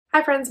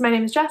Hi friends, my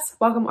name is Jess.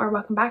 Welcome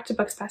back to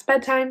Books Past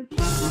Bedtime.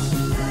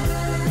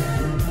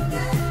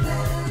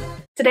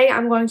 Today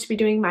I'm going to be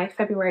doing my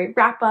February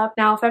wrap-up.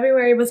 Now,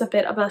 February was a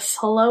bit of a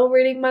slow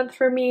reading month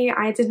for me.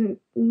 I didn't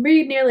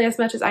read nearly as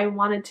much as I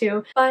wanted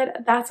to,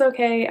 but that's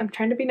okay. I'm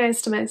trying to be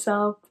nice to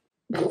myself.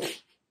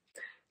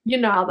 You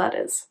know how that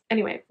is.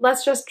 Anyway,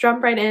 let's just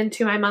jump right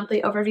into my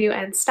monthly overview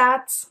and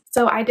stats.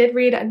 So I did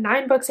read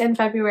 9 books in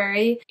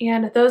February,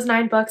 and those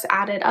 9 books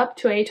added up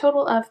to a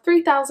total of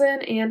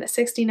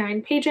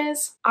 3,069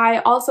 pages. I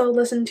also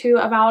listened to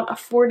about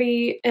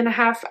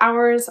 40.5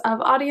 hours of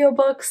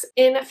audiobooks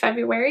in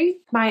February.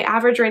 My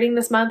average rating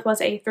this month was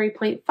a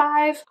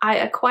 3.5. I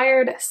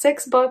acquired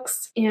 6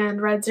 books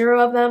and read 0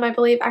 of them, I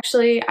believe.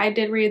 Actually, I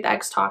did read the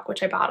X-Talk,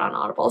 which I bought on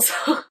Audible,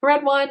 so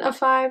read 1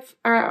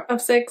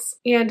 of 6,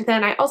 and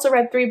then I also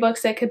read 3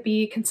 books that could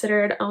be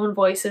considered own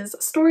voices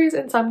stories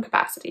in some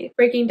capacity.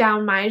 Breaking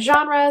down my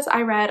genres,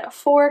 I read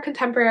 4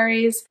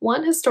 contemporaries,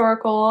 1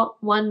 historical,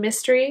 1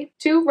 mystery,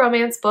 2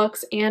 romance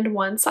books, and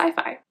 1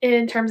 sci-fi.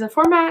 In terms of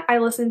format, I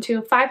listened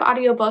to 5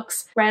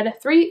 audiobooks, read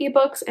 3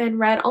 ebooks, and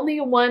read only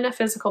 1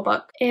 physical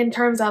book. In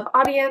terms of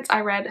audience,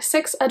 I read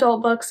 6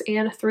 adult books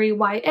and 3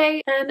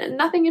 YA, and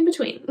nothing in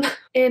between.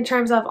 In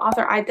terms of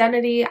author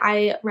identity,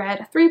 I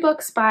read 3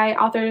 books by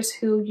authors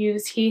who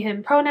use he,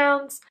 him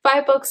pronouns,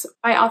 5 books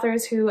by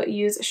authors who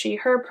use she,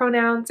 her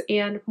pronouns,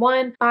 and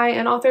 1 by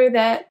an author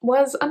that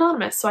was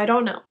anonymous, so I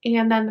don't know.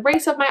 And then the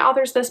race of my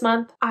authors this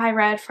month, I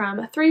read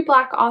from 3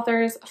 black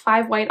authors,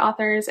 5 white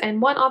authors,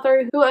 and 1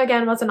 author who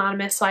again was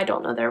anonymous, so I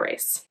don't know their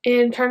race.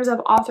 In terms of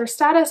author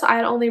status, I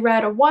had only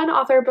read 1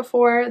 author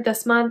before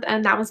this month,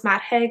 and that was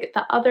Matt Haig.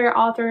 The other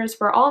authors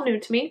were all new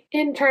to me.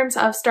 In terms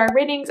of star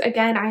ratings,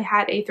 again, I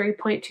had a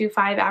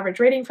 3.25 average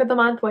rating for the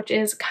month, which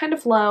is kind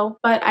of low,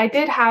 but I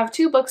did have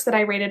 2 books that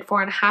I rated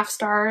 4.5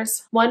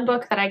 stars, 1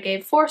 book that I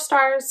gave 4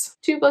 stars,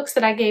 2 books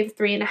that I gave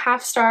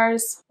 3.5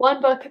 stars, 1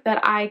 book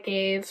that I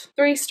gave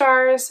 3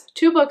 stars,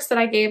 2 books that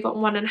I gave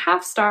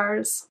 1.5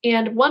 stars,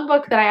 and 1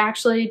 book that I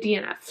actually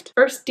DNF'd.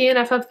 First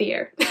DNF of the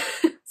year.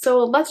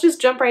 So let's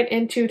just jump right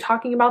into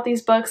talking about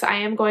these books. I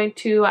am going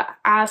to,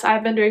 as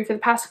I've been doing for the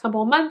past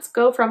couple of months,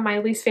 go from my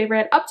least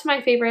favorite up to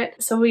my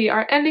favorite. So we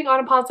are ending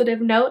on a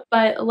positive note,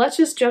 but let's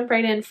just jump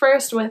right in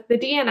first with the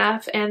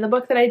DNF. And the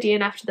book that I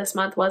DNF'd this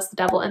month was The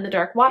Devil in the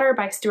Dark Water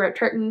by Stuart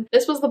Turton.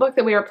 This was the book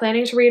that we were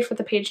planning to read for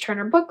the Page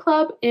Turner Book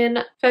Club in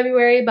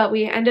February, but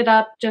we ended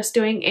up just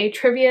doing a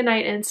trivia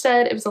night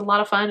instead. It was a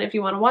lot of fun. If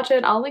you want to watch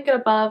it, I'll link it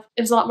above.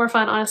 It was a lot more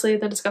fun, honestly,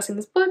 than discussing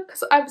this book,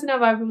 because I was now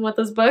vibing with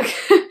this book.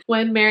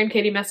 When Mary and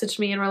Katie messaged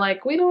me and were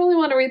like, we don't really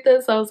want to read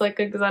this, I was like,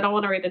 good, because I don't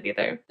want to read it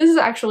either. This is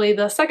actually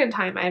the second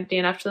time I've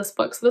DNF'd this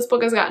book, so this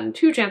book has gotten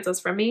 2 chances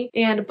from me,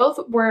 and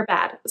both were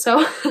bad.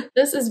 So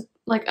this is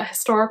like a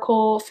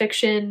historical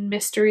fiction,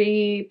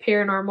 mystery,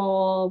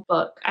 paranormal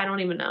book. I don't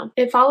even know.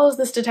 It follows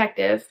this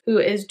detective who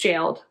is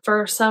jailed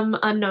for some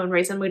unknown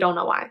reason. We don't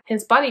know why.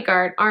 His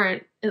bodyguard,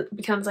 Arndt, it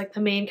becomes like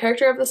the main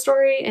character of the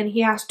story, and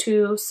he has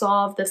to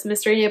solve this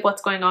mystery of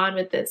what's going on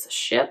with this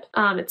ship.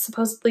 It's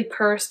supposedly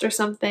cursed or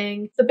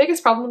something. The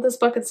biggest problem with this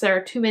book is there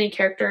are too many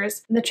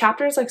characters, and the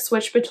chapters like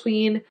switch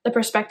between the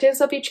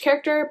perspectives of each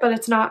character, but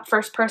it's not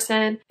first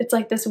person. It's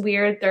like this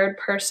weird third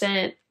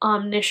person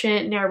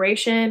omniscient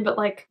narration, but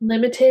like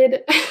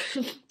limited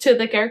to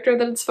the character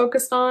that it's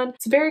focused on.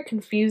 It's very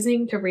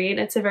confusing to read.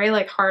 It's a very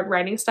like hard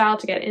writing style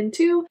to get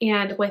into,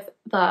 and with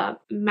the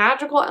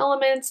magical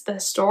elements, the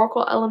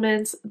historical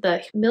elements,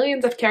 the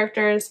millions of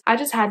characters, I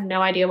just had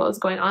no idea what was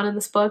going on in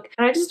this book,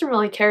 and I just didn't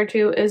really care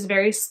to. It was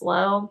very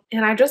slow,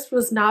 and I just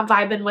was not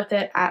vibing with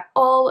it at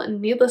all.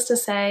 Needless to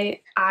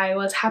say, I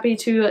was happy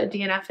to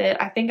DNF it.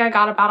 I think I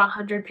got about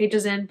 100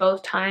 pages in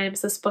both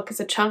times. This book is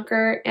a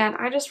chunker, and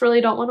I just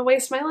really don't want to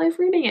waste my life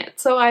reading it,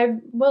 so I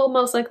will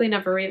most likely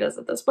never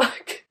revisit this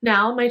book.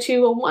 Now, my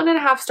 2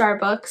 1.5 star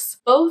books,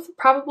 both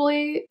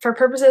probably for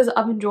purposes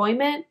of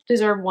enjoyment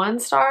deserve 1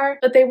 star,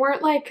 but they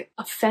weren't like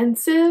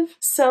offensive,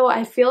 so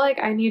I feel like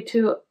I need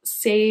to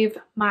save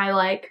my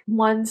like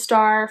 1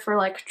 star for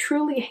like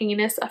truly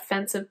heinous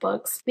offensive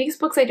books. These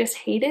books I just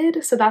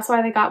hated, so that's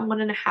why they got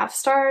 1.5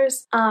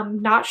 stars.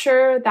 Not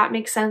sure that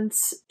makes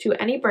sense to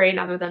any brain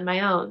other than my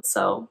own,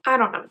 so I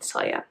don't know what to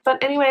tell you.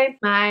 But anyway,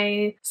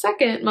 my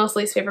second most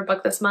least favorite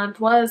book this month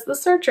was The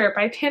Searcher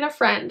by Tana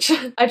French.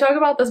 I talk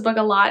about this book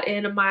a lot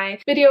in my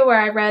video where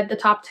I read the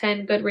top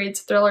 10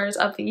 Goodreads thrillers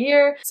of the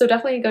year, so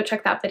definitely go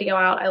check that video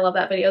out. I love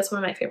that video. It's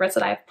one of my favorites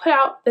that I've put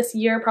out this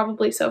year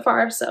probably so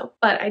far,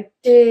 but I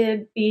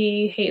did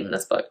be hating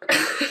this book.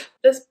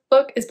 This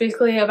book is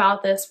basically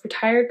about this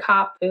retired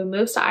cop who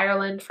moves to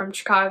Ireland from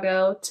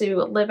Chicago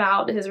to live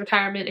out his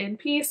retirement in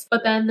peace,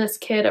 but then this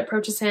kid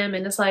approaches him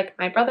and is like,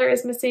 my brother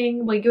is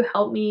missing, will you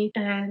help me?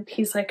 And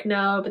he's like,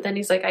 no, but then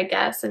he's like, I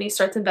guess, and he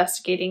starts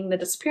investigating the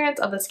disappearance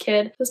of this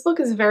kid. This book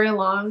is very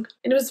long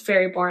and it was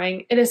very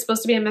boring. It is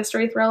supposed to be a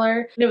mystery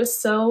thriller, and it was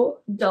so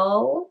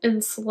dull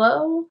and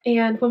slow,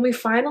 and when we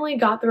finally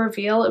got the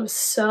reveal, it was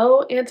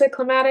so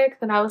anticlimactic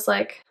that I was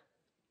like,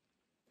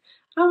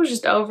 I was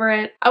just over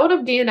it. I would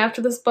have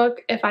DNF'd this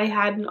book if I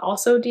hadn't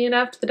also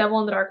DNF'd The Devil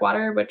in the Dark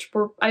Water,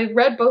 I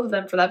read both of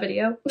them for that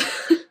video.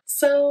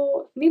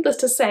 So needless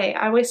to say,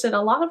 I wasted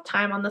a lot of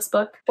time on this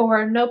book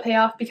for no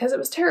payoff because it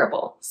was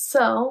terrible.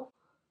 So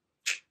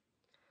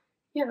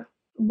yeah,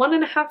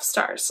 1.5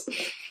 stars.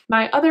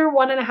 My other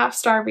 1.5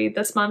 star read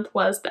this month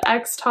was The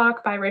X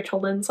Talk by Rachel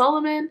Lynn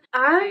Solomon.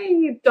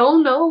 I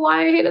don't know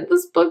why I hated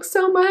this book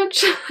so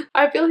much.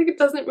 I feel like it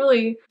doesn't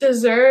really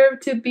deserve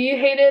to be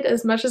hated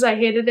as much as I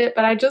hated it,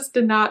 but I just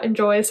did not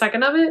enjoy a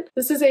second of it.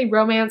 This is a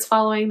romance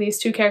following these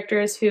two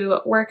characters who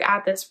work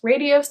at this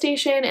radio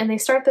station, and they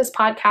start this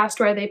podcast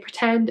where they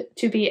pretend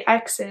to be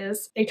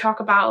exes. They talk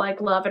about like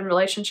love and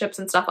relationships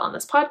and stuff on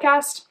this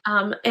podcast.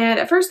 And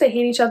at first they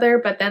hate each other,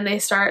 but then they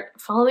start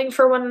falling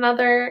for one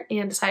another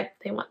and decide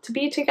they want to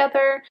be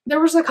together. There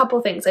was a couple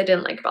things I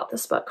didn't like about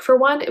this book. For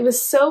one, it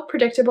was so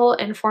predictable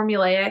and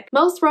formulaic.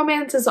 Most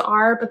romances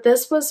are, but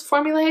this was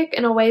formulaic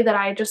in a way that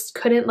I just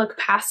couldn't look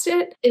past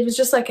it. It was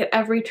just like at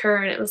every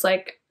turn, it was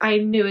like I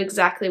knew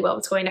exactly what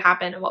was going to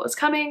happen and what was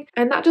coming,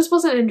 and that just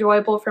wasn't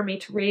enjoyable for me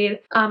to read.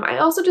 I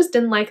also just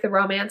didn't like the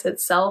romance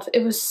itself.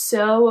 It was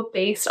so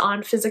based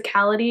on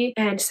physicality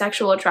and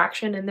sexual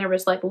attraction, and there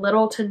was like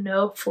little to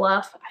no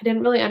fluff. I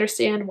didn't really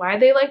understand why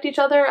they liked each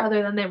other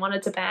other than they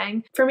wanted to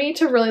bang. For me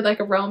to really like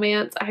a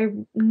romance, I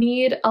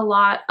need a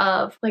lot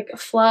of like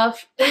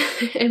fluff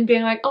and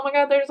being like, oh my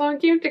god, they're so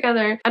cute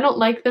together. I don't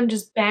like them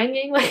just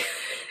banging. Like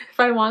if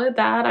I wanted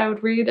that, I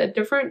would read a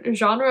different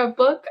genre of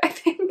book, I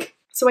think.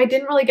 So I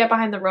didn't really get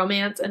behind the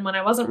romance, and when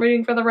I wasn't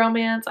reading for the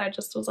romance, I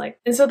just was like,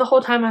 and so the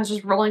whole time I was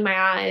just rolling my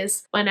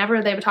eyes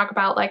whenever they would talk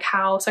about like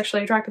how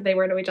sexually attracted they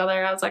were to each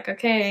other. I was like,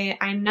 okay,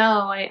 I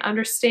know, I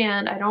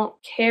understand, I don't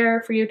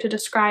care for you to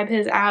describe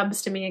his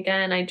abs to me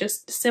again, I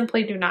just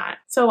simply do not.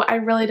 So I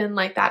really didn't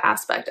like that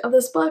aspect of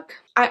this book.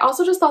 I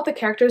also just thought the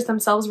characters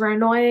themselves were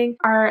annoying.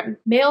 Our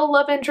male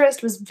love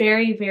interest was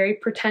very, very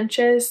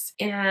pretentious,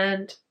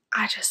 and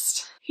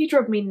he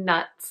drove me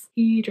nuts.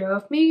 He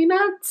drove me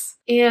nuts.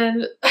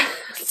 And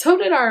so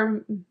did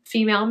our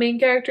female main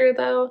character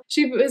though.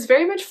 She was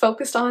very much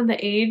focused on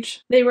the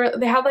age. They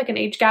had like an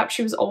age gap.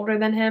 She was older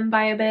than him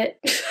by a bit.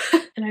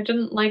 And I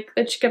didn't like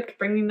that she kept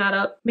bringing that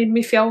up. Made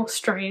me feel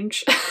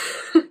strange.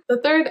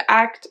 The third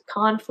act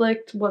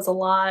conflict was a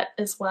lot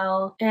as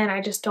well, and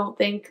I just don't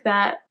think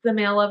that the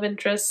male love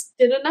interest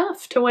did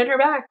enough to win her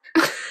back.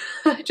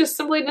 I just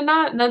simply did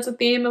not, and that's a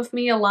theme of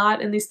me a lot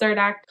in these third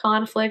act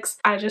conflicts.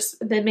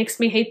 That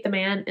makes me hate the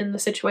man in the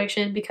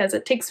situation because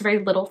it takes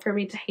very little for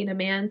me to hate a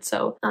man,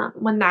 so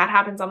when that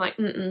happens I'm like,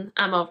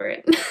 I'm over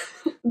it.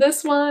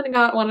 This one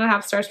got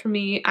 1.5 stars from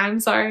me. I'm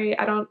sorry,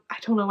 I don't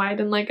know why I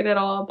didn't like it at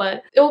all,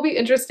 but it will be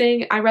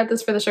interesting. I read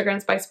this for the Sugar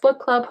and Spice book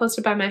club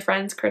hosted by my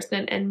friends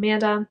Kristen and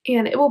Amanda,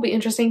 and it will be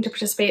interesting to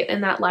participate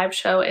in that live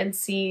show and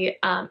see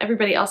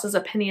everybody else's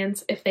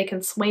opinions if they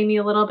can sway me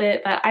a little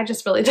bit, but I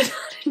just really did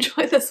not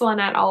enjoy this one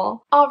at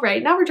all.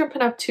 Alright, now we're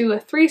jumping up to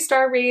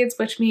 3-star reads,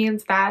 which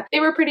means that they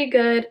were pretty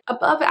good,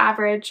 above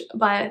average,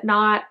 but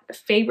not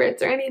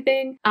favorites or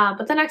anything.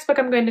 But the next book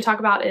I'm going to talk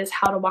about is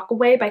How to Walk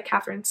Away by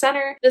Catherine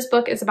Center. This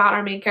book is about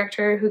our main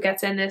character who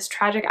gets in this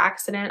tragic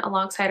accident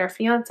alongside her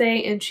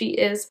fiance, and she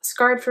is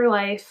scarred for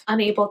life,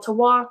 unable to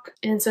walk,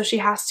 and so she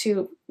has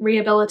to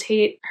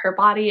rehabilitate her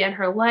body and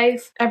her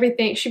life.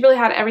 She really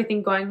had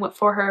everything going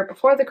for her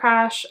before the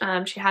crash.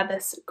 She had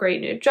this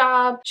great new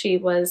job. She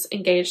was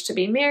engaged to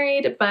be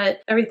married,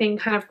 but everything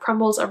kind of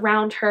crumbles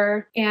around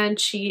her, and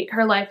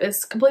her life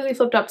is completely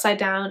flipped upside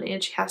down,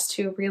 and she has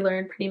to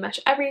relearn pretty much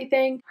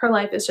everything. Her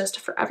life is just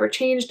forever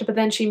changed, but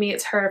then she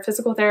meets her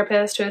physical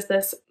therapist, who is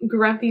this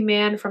grumpy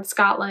man from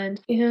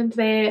Scotland, and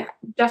they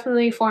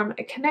definitely form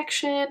a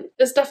connection.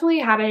 This definitely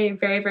had a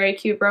very, very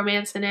cute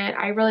romance in it.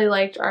 I really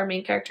liked our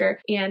main character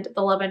and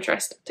the love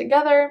interest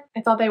together.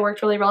 I thought they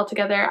worked really well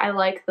together. I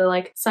like the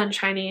like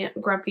sunshiny,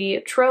 grumpy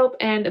trope,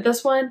 and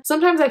this one,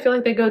 sometimes I feel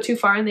like they go too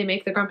far and they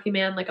make the grumpy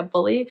man like a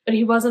bully, but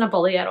he wasn't a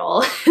bully at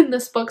all in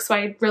this book, so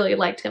I really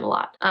liked him a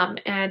lot.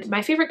 And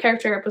my favorite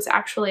character was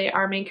actually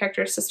our main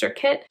character's sister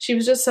Kit. She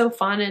was just so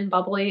fun and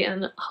bubbly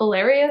and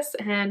hilarious,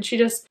 and she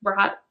just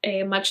brought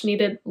a much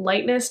needed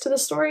lightness to the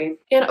story.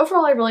 And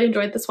overall I really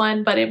enjoyed this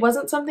one, but it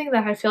wasn't something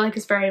that I feel like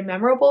is very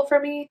memorable for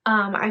me.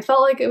 I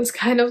felt like it was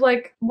kind of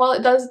like, while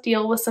it does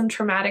deal with some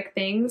traumatic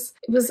things,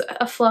 it was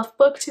a fluff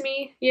book to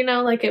me, you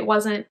know, like it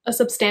wasn't a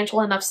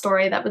substantial enough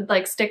story that would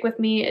like stick with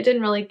me. It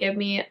didn't really give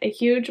me a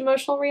huge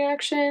emotional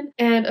reaction,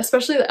 and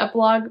especially the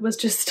epilogue was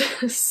just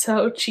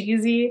so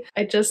cheesy.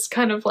 I just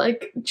kind of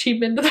like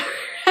cheapened the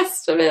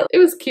rest of it. It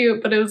was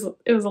cute, but it was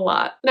a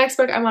lot. The next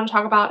book I want to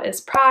talk about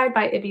is Pride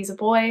by Ibby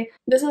Zaboy.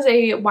 This is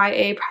a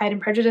YA Pride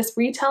and Prejudice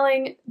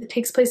retelling that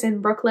takes place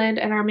in Brooklyn,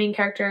 and our main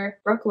character,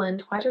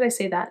 Brooklyn, why did I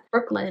say that?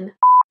 Brooklyn.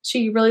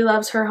 She really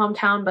loves her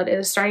hometown, but it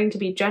is starting to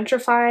be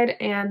gentrified,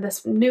 and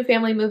this new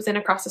family moves in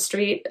across the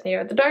street. They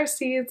are the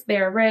𝗬𝗎𝗍s. They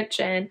are rich,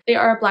 and they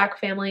are a Black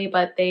family,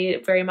 but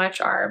they very much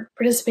are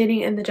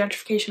participating in the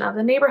gentrification of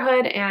the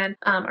neighborhood, and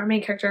our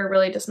main character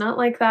really does not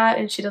like that,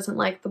 and she doesn't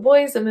like the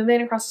boys that move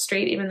in across the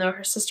street, even though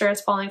her sister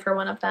is falling for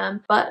one of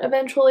them. But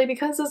eventually,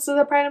 because this is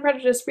a Pride and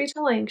Prejudice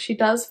retelling, she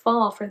does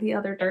fall for the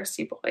other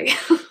𝗬𝗎𝗍 boy.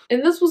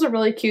 And this was a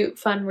really cute,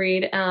 fun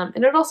read, and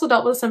it also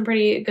dealt with some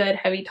pretty good,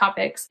 heavy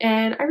topics,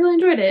 and I really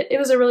enjoyed it. It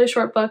was a really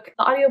short book.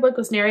 The audiobook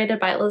was narrated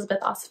by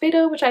Elizabeth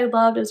Acevedo, which I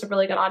loved. It was a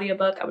really good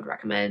audiobook. I would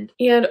recommend.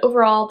 And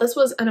overall, this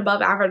was an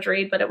above average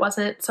read, but it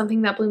wasn't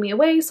something that blew me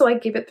away, so I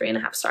gave it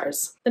 3.5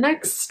 stars. The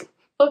next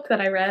book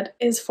that I read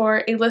is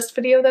for a list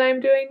video that I'm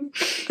doing,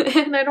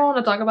 and I don't want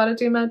to talk about it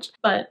too much,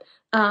 but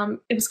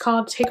it was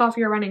called Take Off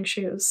Your Running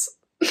Shoes.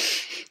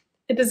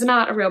 It is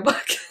not a real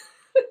book.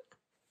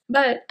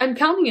 But I'm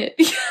counting it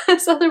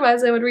because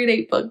otherwise I would read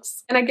 8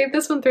 books. And I gave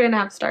this one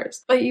 3.5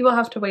 stars. But you will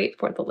have to wait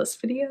for the list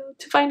video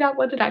to find out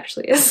what it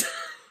actually is.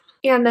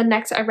 And then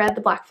next I read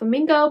The Black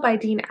Flamingo by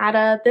Dean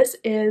Atta. This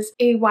is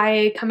a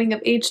YA coming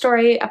of age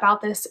story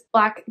about this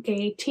Black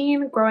gay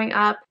teen growing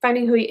up,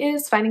 finding who he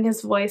is, finding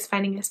his voice,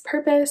 finding his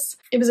purpose.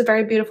 It was a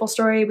very beautiful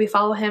story. We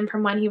follow him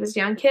from when he was a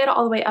young kid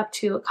all the way up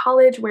to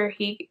college, where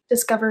he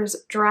discovers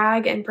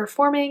drag and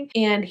performing,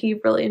 and he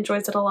really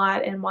enjoys it a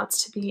lot and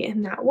wants to be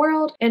in that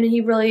world. And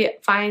he really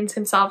finds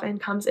himself and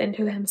comes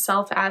into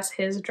himself as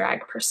his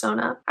drag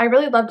persona. I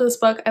really loved this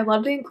book. I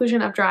loved the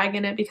inclusion of drag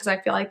in it because I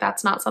feel like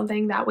that's not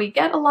something that we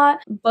get a lot.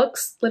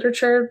 Books,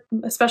 literature,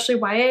 especially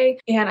YA,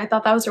 and I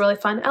thought that was a really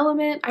fun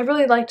element. I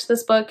really liked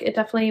this book. It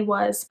definitely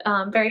was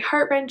very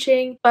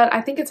heart-wrenching, but I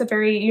think it's a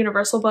very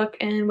universal book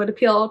and would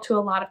appeal to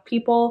a lot of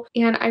people,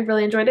 and I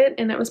really enjoyed it,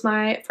 and it was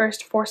my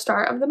first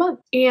 4-star of the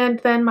month. And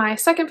then my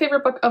second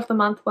favorite book of the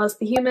month was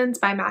The Humans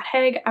by Matt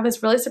Haig. I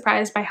was really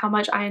surprised by how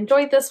much I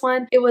enjoyed this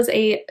one. It was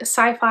a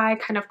sci-fi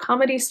kind of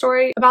comedy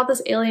story about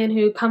this alien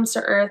who comes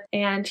to Earth,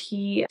 and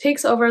he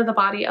takes over the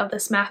body of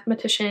this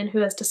mathematician who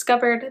has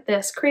discovered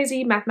this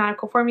crazy mathematical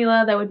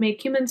formula that would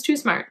make humans too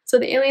smart. So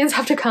the aliens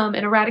have to come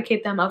and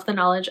eradicate them of the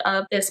knowledge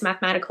of this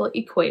mathematical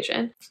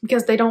equation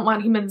because they don't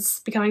want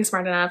humans becoming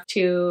smart enough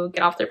to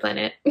get off their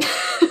planet.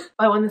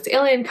 But when this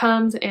alien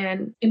comes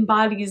and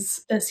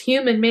embodies this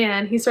human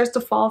man, he starts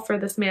to fall for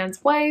this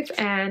man's wife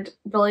and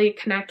really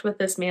connect with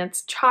this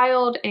man's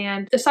child,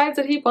 and decides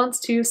that he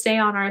wants to stay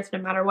on Earth no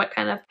matter what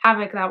kind of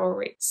havoc that will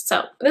wreak.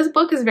 So this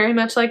book is very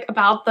much like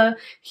about the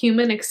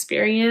human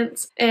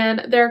experience,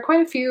 and there are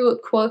quite a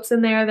few quotes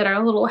in there that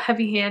are a little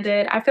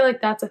heavy-handed. I feel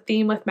like that's a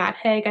theme with Matt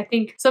Haig. I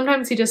think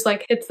sometimes he just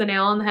like hits the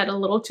nail on the head a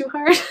little too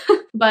hard.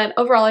 But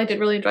overall, I did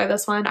really enjoy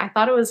this one. I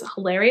thought it was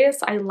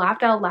hilarious. I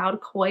laughed out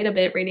loud quite a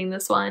bit reading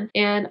this one,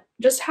 and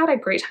just had a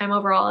great time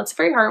overall. It's a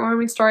very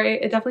heartwarming story.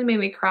 It definitely made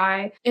me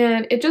cry,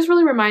 and it just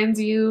really reminds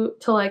you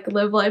to like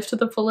live life to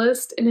the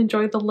fullest and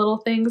enjoy the little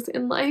things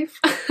in life,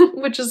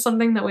 which is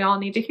something that we all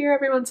need to hear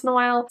every once in a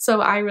while.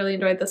 So I really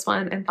enjoyed this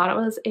one and thought it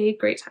was a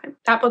great time.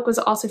 That book was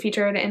also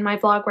featured in my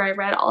vlog where I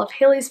read all of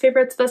Haley's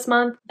favorites this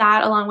month.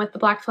 That, along with The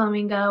Black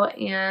Flamingo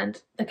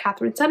and the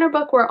Catherine Center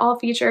book, were all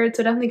featured,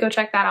 so definitely go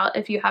check that out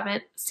if you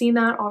haven't seen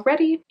that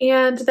already.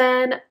 And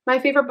then my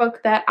favorite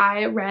book that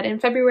I read in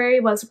February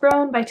was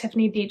Grown by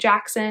Tiffany D.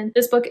 Jackson.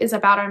 This book is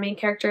about our main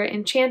character,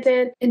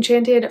 Enchanted.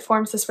 Enchanted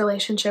forms this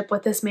relationship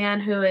with this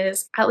man who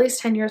is at least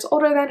 10 years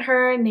older than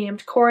her,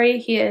 named Corey.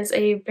 He is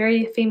a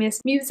very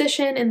famous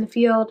musician in the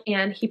field,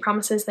 and he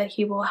promises that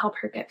he will help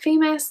her get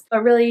famous,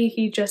 but really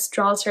he just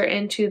draws her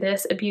into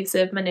this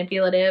abusive,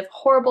 manipulative,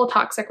 horrible,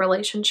 toxic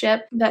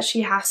relationship that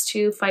she has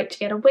to fight to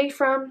get away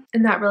from,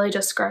 and that really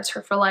just scars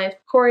her for life.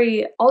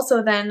 Corey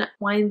also then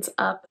winds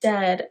up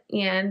dead,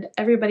 and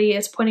everybody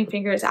is pointing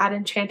fingers at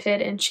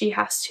Enchanted, and she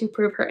has to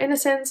prove her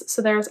innocence.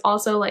 So there's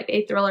also like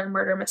a thriller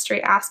murder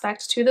mystery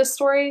aspect to this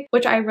story,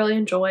 which I really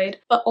enjoyed.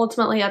 But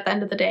ultimately, at the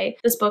end of the day,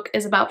 this book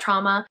is about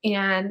trauma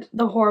and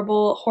the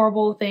horrible,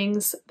 horrible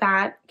things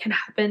that can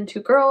happen to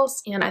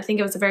girls, and I think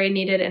it was a very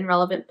needed and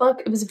relevant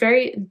book. It was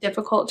very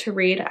difficult to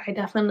read. I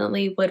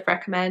definitely would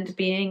recommend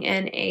being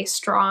in a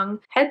strong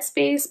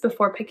headspace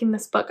before picking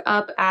this book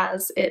up,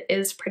 as it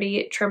is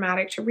pretty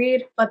traumatic to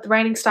read. But the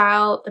writing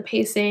style, the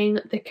pacing,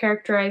 the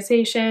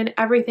characterization,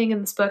 everything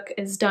in this book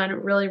is done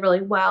really,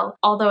 really well.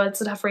 Although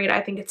it's a tough read,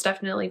 I think it's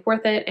definitely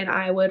worth it, and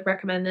I would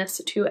recommend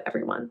this to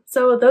everyone.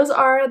 So those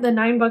are the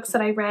 9 books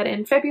that I read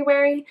in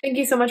February. Thank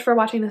you so much for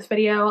watching this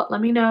video.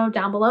 Let me know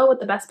down below what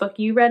the best book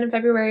you read in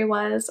February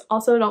was.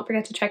 Also, don't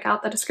forget to check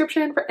out the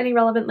description for any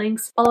relevant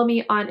links. Follow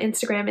me on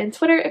Instagram and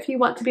Twitter if you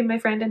want to be my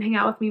friend and hang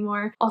out with me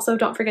more. Also,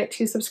 don't forget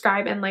to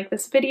subscribe and like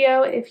this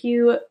video if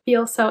you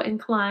feel so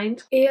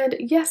inclined. And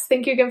yes,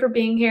 thank you again for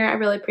being here. I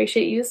really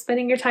appreciate you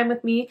spending your time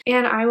with me,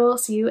 and I will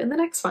see you in the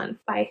next one.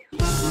 Bye.